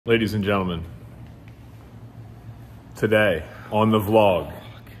Ladies and gentlemen, today on the vlog,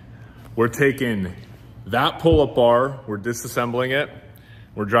 we're taking that pull-up bar, we're disassembling it,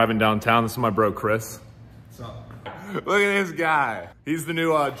 we're driving downtown. This is my bro, Chris. What's up? Look at this guy. He's the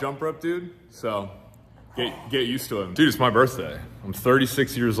new jump rope dude, so get used to him. Dude, it's my birthday. I'm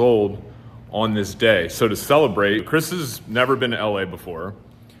 36 years old on this day. So to celebrate, Chris has never been to LA before.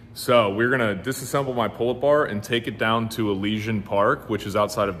 So we're gonna disassemble my pull-up bar and take it down to Elysian Park, which is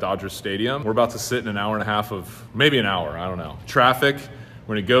outside of Dodger Stadium. We're about to sit in an hour and a half of, maybe an hour, I don't know. Traffic,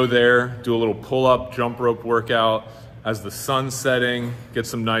 we're gonna go there, do a little pull-up, jump rope workout as the sun's setting, get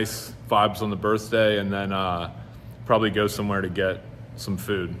some nice vibes on the birthday, and then probably go somewhere to get some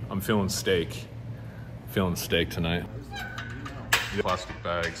food. I'm feeling steak. Feeling steak tonight. Plastic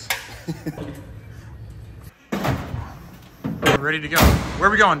bags. Ready to go. Where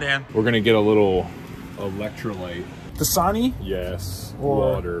are we going, Dan? We're gonna get a little electrolyte. Dasani? Yes,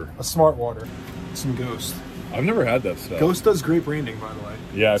 Or water. a smart water. Some Ghost. I've never had that stuff. Ghost does great branding, by the way.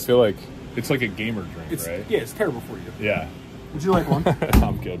 Yeah, I feel like it's like a gamer drink, right? Yeah, it's terrible for you. Yeah. Would you like one?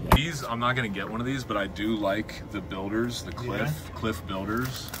 I'm good. These, I'm not gonna get one of these, but I do like the builders, the Cliff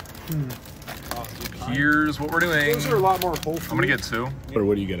builders. Oh, Here's what we're doing. Those are a lot more whole food. I'm gonna get two. Or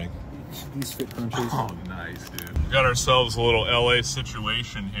what are you getting? These fit crunches. Oh, nice, dude. We got ourselves a little LA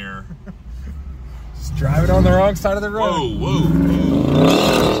situation here. Just driving on the wrong side of the road. Whoa, whoa,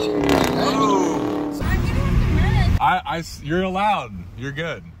 whoa. So I'm getting with the minutes. You're allowed. You're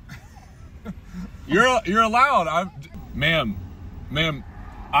good. You're allowed. Ma'am,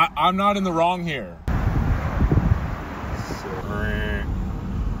 I'm not in the wrong here.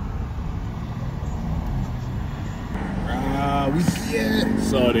 We see it.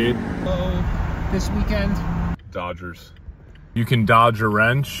 So, dude. This weekend. Dodgers. You can dodge a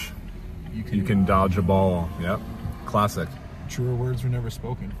wrench. You can dodge a ball. Yep. Classic. Truer words were never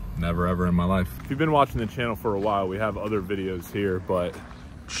spoken. Never ever in my life. If you've been watching the channel for a while, we have other videos here, but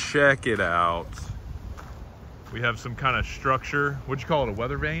check it out. We have some kind of structure. What'd you call it? A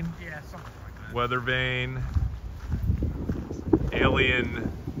weather vane? Yeah, something like that. Weather vane.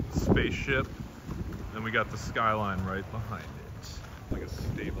 Alien spaceship. Then we got the skyline right behind it. Like a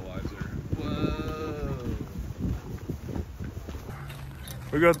stabilizer. Whoa.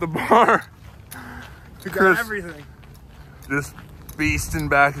 We got the bar. We got everything. Just beasting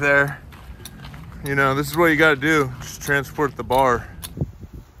back there. You know, this is what you gotta do. Just transport the bar.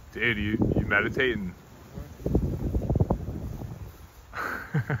 Dude, you meditating.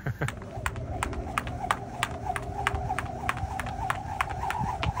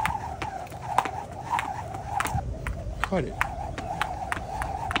 Cut it.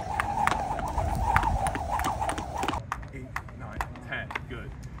 8, 9, 10. Good.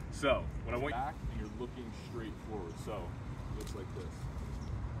 So, when I went back and you're looking straight forward, so it looks like this.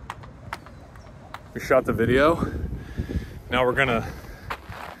 We shot the video. Now we're gonna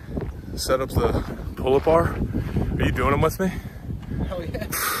set up the pull-up bar. Are you doing them with me? Hell yeah.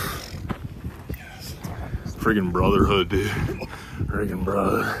 Yes. Friggin' brotherhood, dude. Friggin'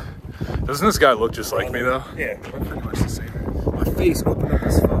 brother. Doesn't this guy look just like me though? Yeah, we're pretty much the same. My face opened up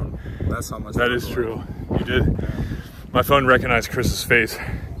his phone. That's how much. That is true. You did. My phone recognized Chris's face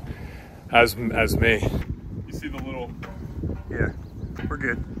as me. You see the little... Yeah, we're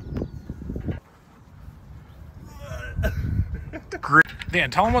good. Great. Dan,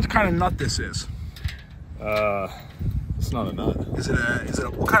 tell him what kind of nut this is. It's not a nut. Is it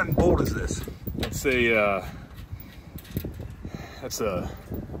a, what kind of bolt is this? That's a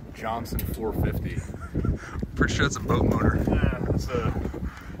Johnson 450. Pretty sure it's a boat motor. Yeah,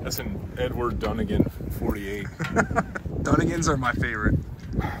 that's an Edward Dunnigan 48. Dunnigans are my favorite.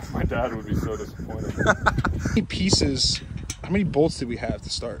 My dad would be so disappointed. How many pieces, how many bolts did we have to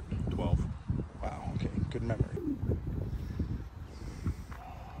start? 12. Wow, okay, good memory.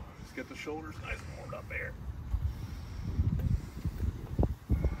 Just get the shoulders nice and warmed up there.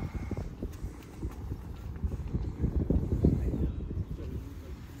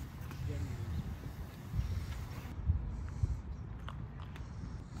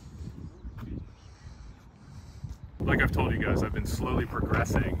 Like I've told you guys, I've been slowly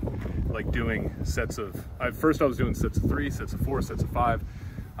progressing, like doing sets of, first I was doing sets of 3, sets of 4, sets of 5.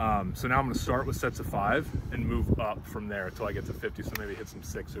 So now I'm gonna start with sets of 5 and move up from there until I get to 50. So maybe hit some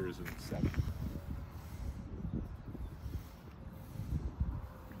 6ers and 7.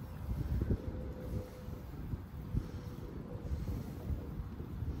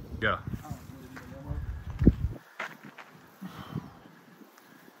 Yeah.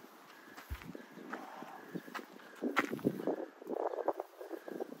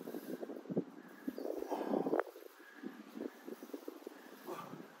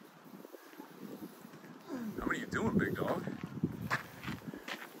 doing, big dog?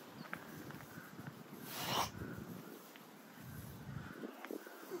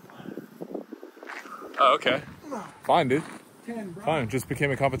 Oh, okay. Fine, dude. 10, bro. Fine. Just became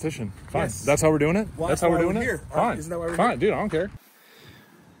a competition. Fine. Yes. That's how we're doing it? Well, that's how we're doing it? here. Fine. Isn't that why we're Fine, here? dude. I don't care.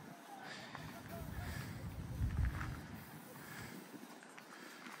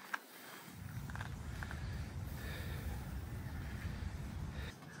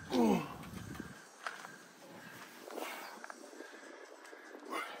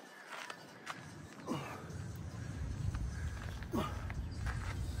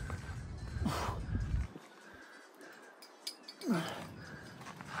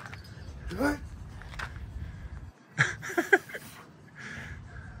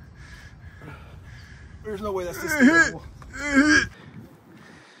 There's no way that's sustainable.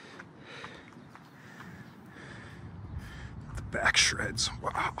 The back shreds.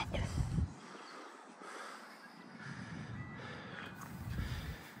 Wow.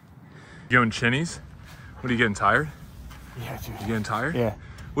 You going chinnies? What are you getting tired? Yeah, dude. You getting tired? Yeah.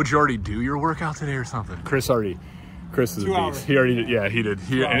 Would you already do your workout today or something? Chris is a 2 beast. hours. He already did. Yeah, he did.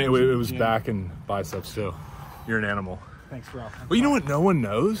 And it was Yeah. back and biceps too. You're an animal. Thanks, bro. Well, you know what no one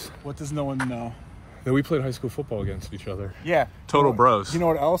knows? What does no one know? That we played high school football against each other. Yeah. Total bros. You know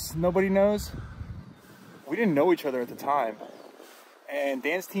what else nobody knows? We didn't know each other at the time. And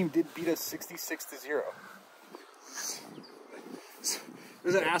Dan's team did beat us 66-0. It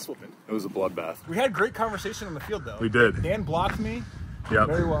was an ass whooping. It was a bloodbath. We had great conversation on the field, though. We did. Dan blocked me Yep.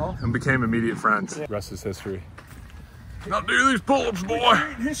 very well. And became immediate friends. Yeah. Rest is history. Now do these pull-ups, boy.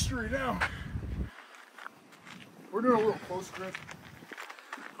 Great history now. We're doing a little close grip.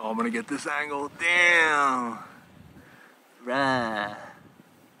 Oh, I'm gonna get this angle. Damn. Right.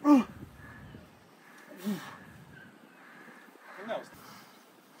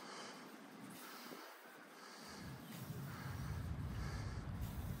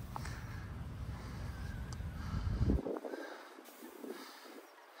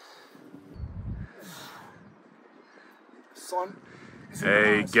 Son.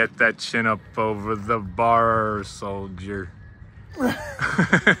 Hey, get that chin up over the bar, soldier.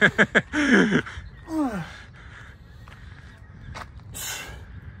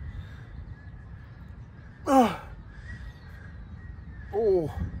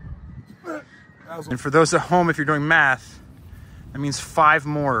 Oh. And for those at home, if you're doing math, that means 5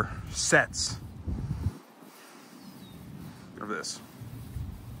 more sets of this.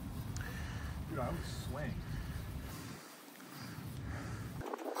 Dude, I'm swaying.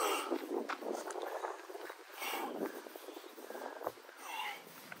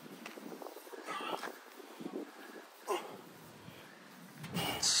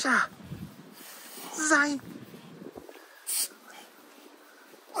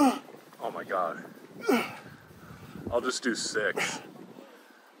 Oh my God. I'll just do 6.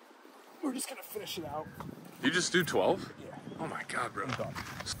 We're just gonna finish it out. You just do 12? Yeah. Oh my God, bro.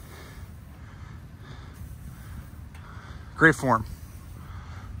 Great form.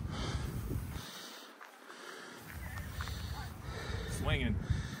 Swinging.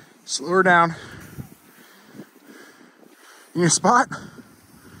 Slow her down. In your spot?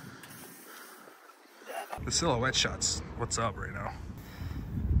 The silhouette shots. What's up right now?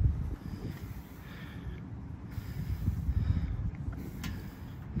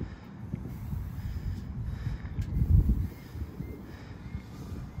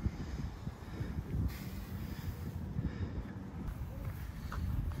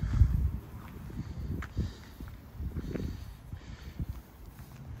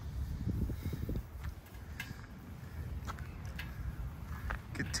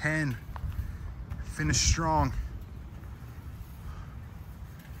 Get 10. Finish strong.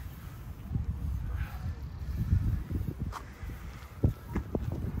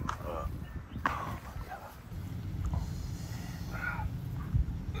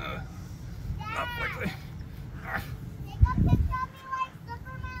 Not quickly.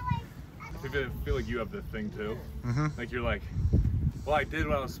 I feel like you have this thing too. Like you're like, well, I did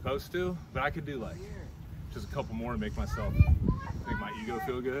what I was supposed to, but I could do like just a couple more to make my ego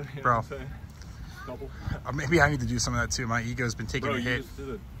feel good. You know Bro. what I'm saying? Couple. Maybe I need to do some of that too. My ego's been taking Bro, a you hit. just did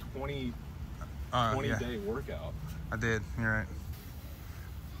a 20 Yeah, day workout. I did. You're right.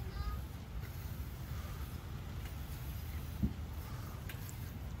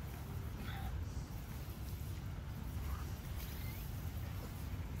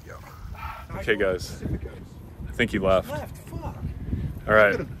 Yo. Okay, guys. I think he left. Fuck. All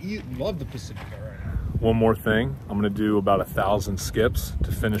right. Love the Pacifica right now. One more thing. I'm gonna do about 1,000 skips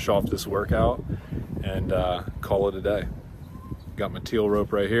to finish off this workout and call it a day. Got my teal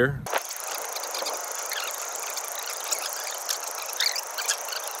rope right here.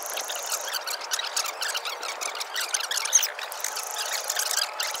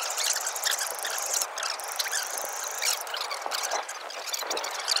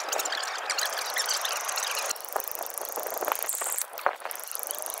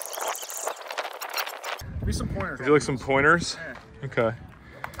 Give me some pointers. Would you like some pointers? Yeah. Okay.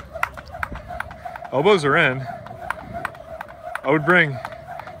 Elbows are in. I would bring,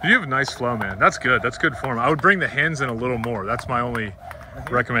 you have a nice flow, man. That's good. That's good form. I would bring the hands in a little more. That's my only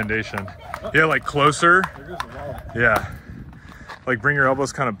recommendation. Yeah, like closer. Yeah. Like bring your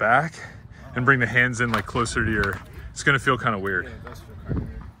elbows kind of back and bring the hands in like closer to your, it's going to feel kind of weird. Yeah, it does feel kind of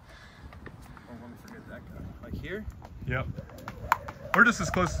weird. I don't want to forget that guy. Like here? Yep. Or just as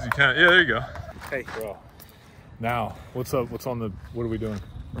close as you can. Yeah, there you go. Hey. Bro. Now, what's up? What's on the, what are we doing?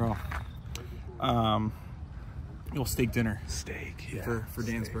 Bro. Little steak dinner. Steak, yeah. For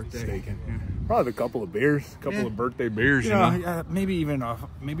Dan's birthday. Steaking. Yeah. Probably a couple of beers, a couple of birthday beers, you Yeah, know? yeah, maybe even a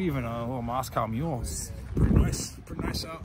little Moscow Mule. It's pretty nice out.